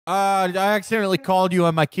I accidentally called you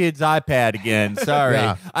on my kid's iPad again. Sorry.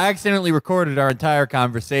 Yeah. I accidentally recorded our entire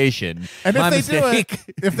conversation. And My if mistake.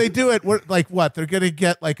 they do it, we're like what? They're gonna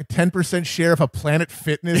get like a 10% share of a Planet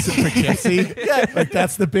Fitness in Poughkeepsie. Yeah. Like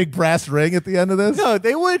that's the big brass ring at the end of this. No,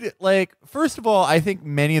 they would, like, first of all, I think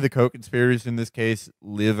many of the co-conspirators in this case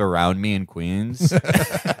live around me in Queens.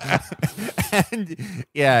 And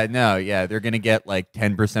they're going to get like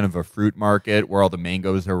 10% of a fruit market where all the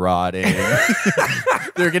mangoes are rotting.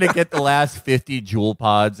 They're going to get the last 50 Jewel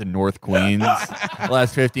pods in North Queens, the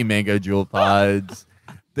last 50 mango Jewel pods.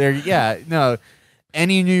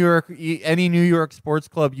 Any New York sports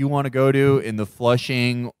club you want to go to in the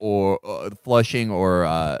Flushing or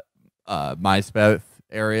Maspeth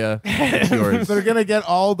area, it's yours. They're gonna get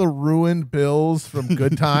all the ruined bills from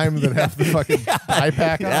Good Time that have the fucking dye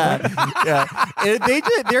pack on them.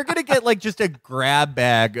 They're gonna get like just a grab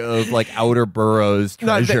bag of like outer boroughs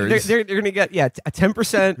treasures. They're gonna get a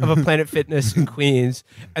 10% of a Planet Fitness in Queens,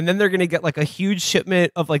 and then they're gonna get like a huge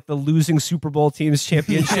shipment of like the losing Super Bowl team's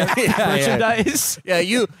championship merchandise. Yeah,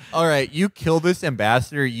 you kill this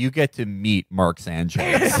ambassador, you get to meet Mark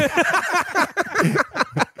Sanchez.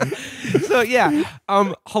 So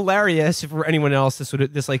hilarious. If for anyone else, this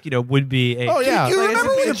would be a. Oh yeah, You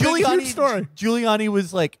remember when it's a big, huge story. Giuliani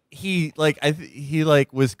was like he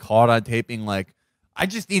was caught on taping like, I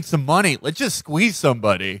just need some money. Let's just squeeze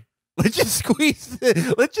somebody. Let's just squeeze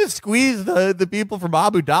the people from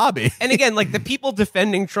Abu Dhabi. And again, like the people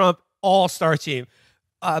defending Trump all-star team.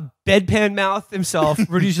 Bedpan mouth himself,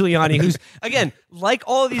 Rudy Giuliani, who's again like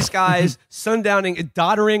all of these guys, sundowning,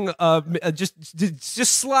 doddering,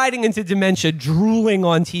 just sliding into dementia, drooling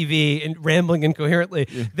on TV and rambling incoherently.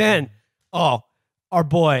 Yeah. Then, our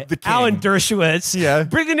boy Alan Dershowitz,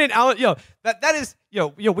 bringing in Alan. That is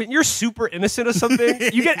when you're super innocent of something,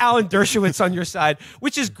 you get Alan Dershowitz on your side,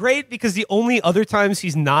 which is great because the only other times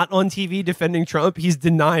he's not on TV defending Trump, he's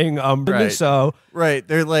denying right. So right,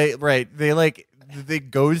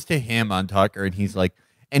 it goes to him on Tucker, and he's like,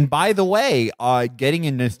 and by the way, getting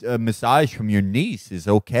a massage from your niece is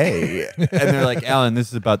okay. And they're like, Alan, this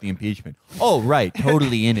is about the impeachment. Oh, right,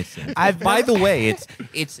 totally innocent. By the way,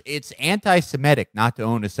 it's anti-Semitic not to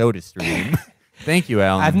own a Soda Stream. Thank you,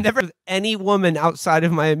 Alan. I've never had any woman outside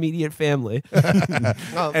of my immediate family.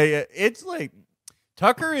 It's like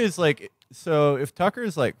Tucker is like. So if Tucker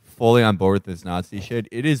is like fully on board with this Nazi shit,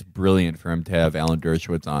 it is brilliant for him to have Alan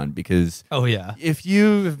Dershowitz on because if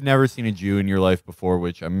you have never seen a Jew in your life before,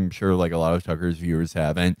 which I'm sure like a lot of Tucker's viewers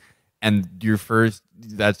haven't, and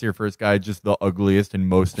that's your first guy, just the ugliest and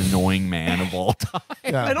most annoying man of all time.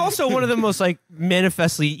 Yeah. And also one of the most like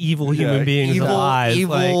manifestly evil human beings alive.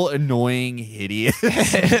 Evil, annoying, hideous.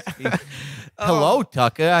 Hello,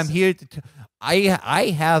 Tucker. I'm here to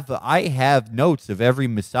I have notes of every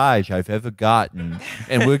massage I've ever gotten,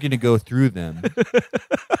 and we're gonna go through them.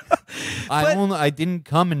 I didn't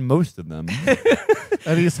come in most of them.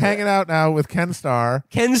 And he's hanging out now with Ken Starr.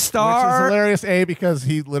 Ken Starr, which is hilarious. Because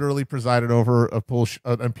he literally presided over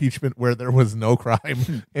an impeachment where there was no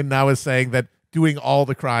crime, and now is saying that doing all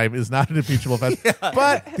the crime is not an impeachable offense. Yeah.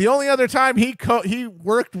 But the only other time he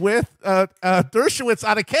worked with Dershowitz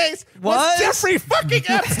on a case was Jeffrey fucking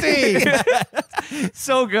Epstein.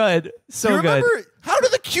 So good. So good. How do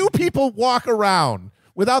the Q people walk around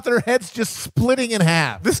without their heads just splitting in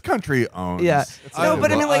half? This country owns. Yeah. I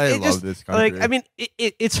love this country. Like, I mean,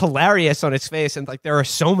 it's hilarious on its face, and like there are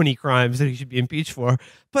so many crimes that he should be impeached for.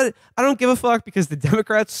 But I don't give a fuck because the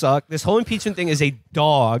Democrats suck. This whole impeachment thing is a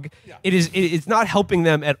dog. Yeah. It's not helping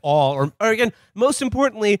them at all. Or again, most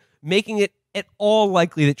importantly, making it at all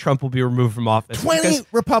likely that Trump will be removed from office. 20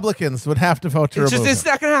 Republicans would have to vote to remove him. It's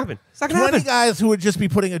not going to happen. It's not going to happen. 20 guys who would just be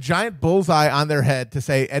putting a giant bullseye on their head to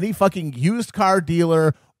say any fucking used car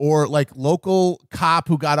dealer or like local cop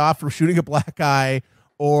who got off for shooting a black guy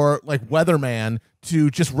or like weatherman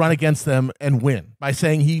to just run against them and win by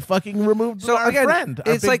saying he fucking removed our friend,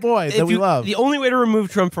 our big boy that we love. The only way to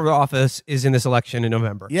remove Trump from office is in this election in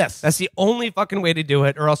November. Yes. That's the only fucking way to do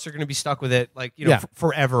it, or else you're going to be stuck with it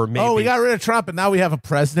forever, maybe. Oh, we got rid of Trump, and now we have a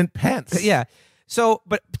President Pence. Yeah. So,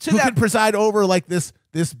 but who can preside over like this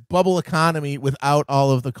bubble economy without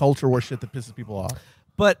all of the culture war shit that pisses people off.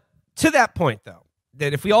 But to that point, though,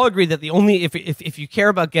 that if we all agree that the only if you care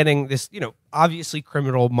about getting this obviously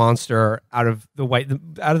criminal monster out of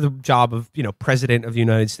the job of president of the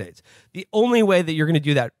United States, the only way that you're going to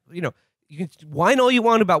do that, you can whine all you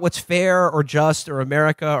want about what's fair or just or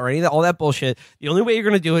America or any of that, all that bullshit. The only way you're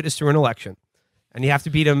going to do it is through an election, and you have to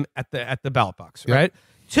beat him at the ballot box, right?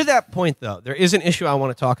 To that point, though, there is an issue I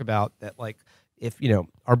want to talk about that, like, if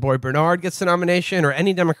our boy Bernard gets the nomination or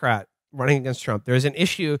any Democrat running against Trump, there's an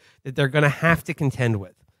issue that they're going to have to contend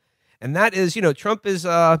with. and that is, Trump is,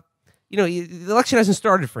 the election hasn't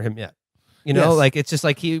started for him yet. Like it's just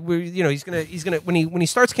like he's gonna when he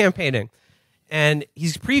starts campaigning, and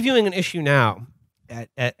he's previewing an issue now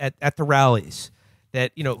at the rallies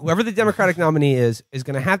that whoever the Democratic nominee is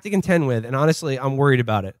going to have to contend with, and honestly, I'm worried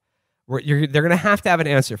about it. They're going to have an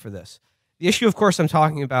answer for this. The issue, of course, I'm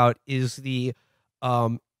talking about is the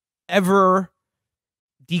ever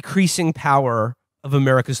decreasing power of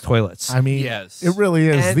America's toilets. I mean, yes, it really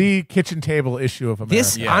is the kitchen table issue of America.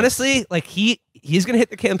 This, honestly, like he's going to hit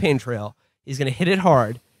the campaign trail. He's going to hit it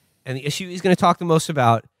hard, and the issue he's going to talk the most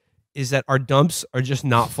about is that our dumps are just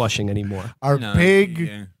not flushing anymore. Our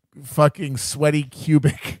big, fucking sweaty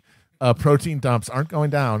cubic protein dumps aren't going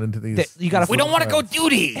down into these. We don't want to go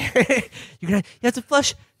duty. You have to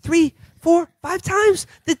flush 3, 4, 5 times.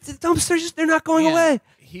 The dumps they're not going away.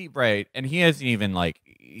 And he hasn't even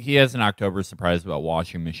he has an October surprise about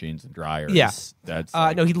washing machines and dryers. Yeah, that's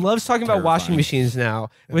no, he loves talking about washing machines now.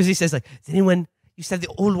 Whereas he says, does anyone used to have the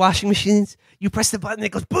old washing machines? You press the button,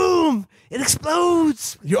 it goes boom, it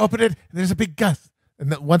explodes. You open it, and there's a big gust.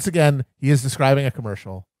 And once again, he is describing a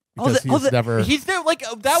commercial because he's never seen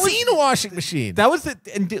a washing machine. That was it.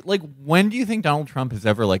 And when do you think Donald Trump has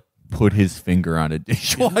ever put his finger on a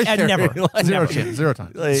dishwasher? And never. Zero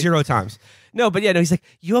times. 0 times. No, but he's like,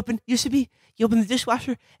 you open the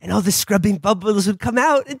dishwasher and all the scrubbing bubbles would come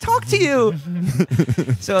out and talk to you.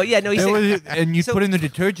 So and you put in the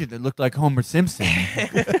detergent that looked like Homer Simpson.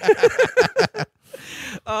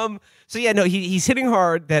 He's hitting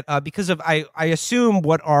hard that because of I assume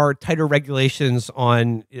what are tighter regulations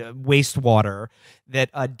on wastewater,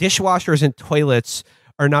 that dishwashers and toilets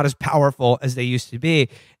are not as powerful as they used to be.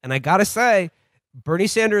 And I gotta say, Bernie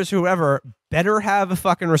Sanders, whoever, better have a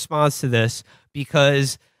fucking response to this,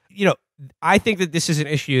 because I think that this is an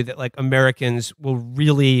issue that Americans will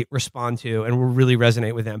really respond to and will really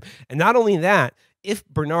resonate with them. And not only that, if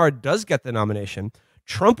Bernard does get the nomination,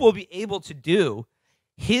 Trump will be able to do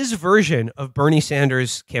his version of Bernie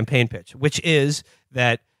Sanders' campaign pitch, which is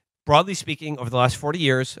that, broadly speaking, over the last 40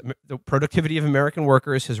 years, the productivity of American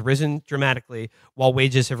workers has risen dramatically while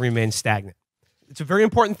wages have remained stagnant. It's a very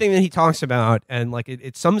important thing that he talks about, and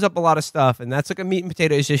it sums up a lot of stuff, and that's a meat and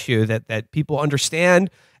potatoes issue that people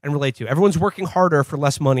understand and relate to. Everyone's working harder for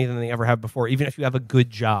less money than they ever have before, even if you have a good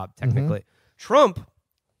job, technically. Mm-hmm. Trump,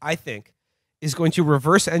 I think, is going to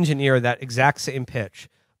reverse engineer that exact same pitch,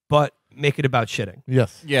 but make it about shitting.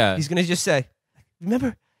 Yes. Yeah. He's going to just say,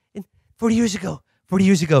 remember, 40 years ago,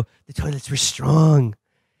 the toilets were strong.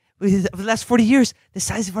 Over the last 40 years, the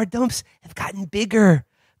size of our dumps have gotten bigger.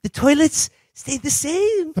 The toilets stayed the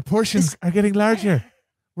same. The portions are getting larger.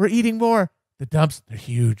 We're eating more. The dumps, they're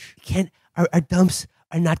huge. Our dumps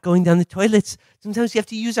are not going down the toilets. Sometimes we have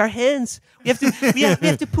to use our hands. We have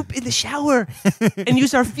to poop in the shower and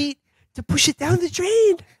use our feet to push it down the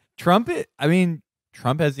drain. Trump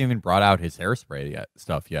hasn't even brought out his hairspray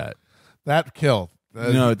stuff yet. That killed.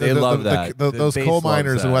 They love that. Those coal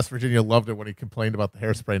miners in West Virginia loved it when he complained about the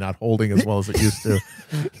hairspray not holding as well as it used to.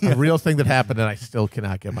 A real thing that happened, and I still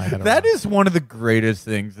cannot get my head around. That is one of the greatest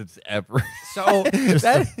things that's ever. So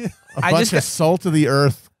a bunch of salt of the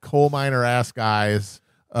earth coal miner ass guys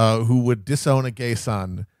who would disown a gay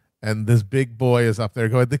son, and this big boy is up there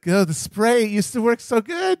going, "The spray used to work so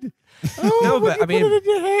good." Oh, no, but put it in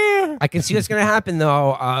your hair. I can see what's going to happen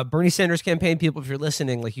though. Bernie Sanders campaign people, if you're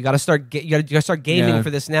listening, you got to start gaming for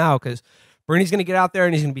this now, because Bernie's going to get out there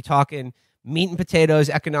and he's going to be talking meat and potatoes,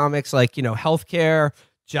 economics, healthcare,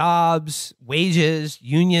 jobs, wages,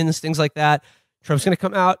 unions, things like that. Trump's going to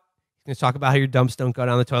come out. He's going to talk about how your dumps don't go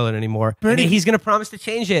down the toilet anymore. Bernie, he's going to promise to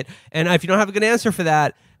change it. And if you don't have a good answer for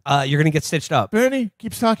that, you're going to get stitched up. Bernie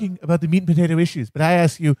keeps talking about the meat and potato issues, but I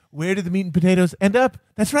ask you, where do the meat and potatoes end up?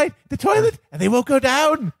 That's right, the toilet, and they won't go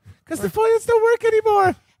down because the toilets don't work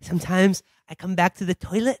anymore. Sometimes I come back to the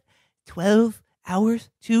toilet 12 hours,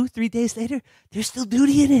 2-3 days later, there's still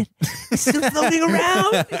duty in it. It's still floating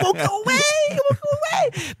around. It won't go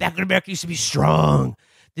away. Back when America used to be strong,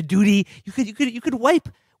 the duty, you could wipe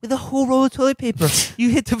with a whole roll of toilet paper. You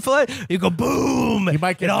hit the foot, you go boom. You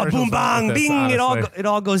might get it all boom bang this, bing. It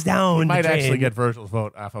all goes down. You might actually get Virgil's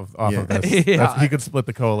vote off of this. Yeah. He could split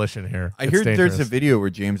the coalition here. I hear there's a video where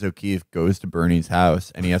James O'Keefe goes to Bernie's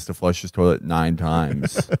house and he has to flush his toilet 9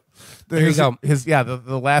 times. There you go.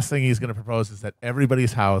 The last thing he's going to propose is that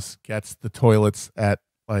everybody's house gets the toilets at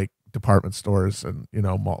department stores and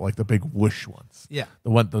like the big whoosh ones. Yeah,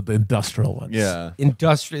 the industrial ones. Yeah,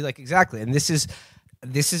 industrial, exactly. And this is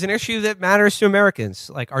an issue that matters to Americans.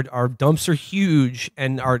 Our dumps are huge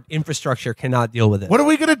and our infrastructure cannot deal with it. What are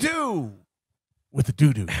we going to do with the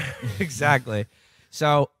doo-doo? Exactly.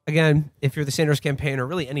 So again, if you're the Sanders campaign or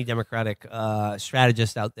really any Democratic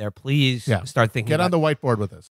strategist out there, please start thinking. Get on the whiteboard with us.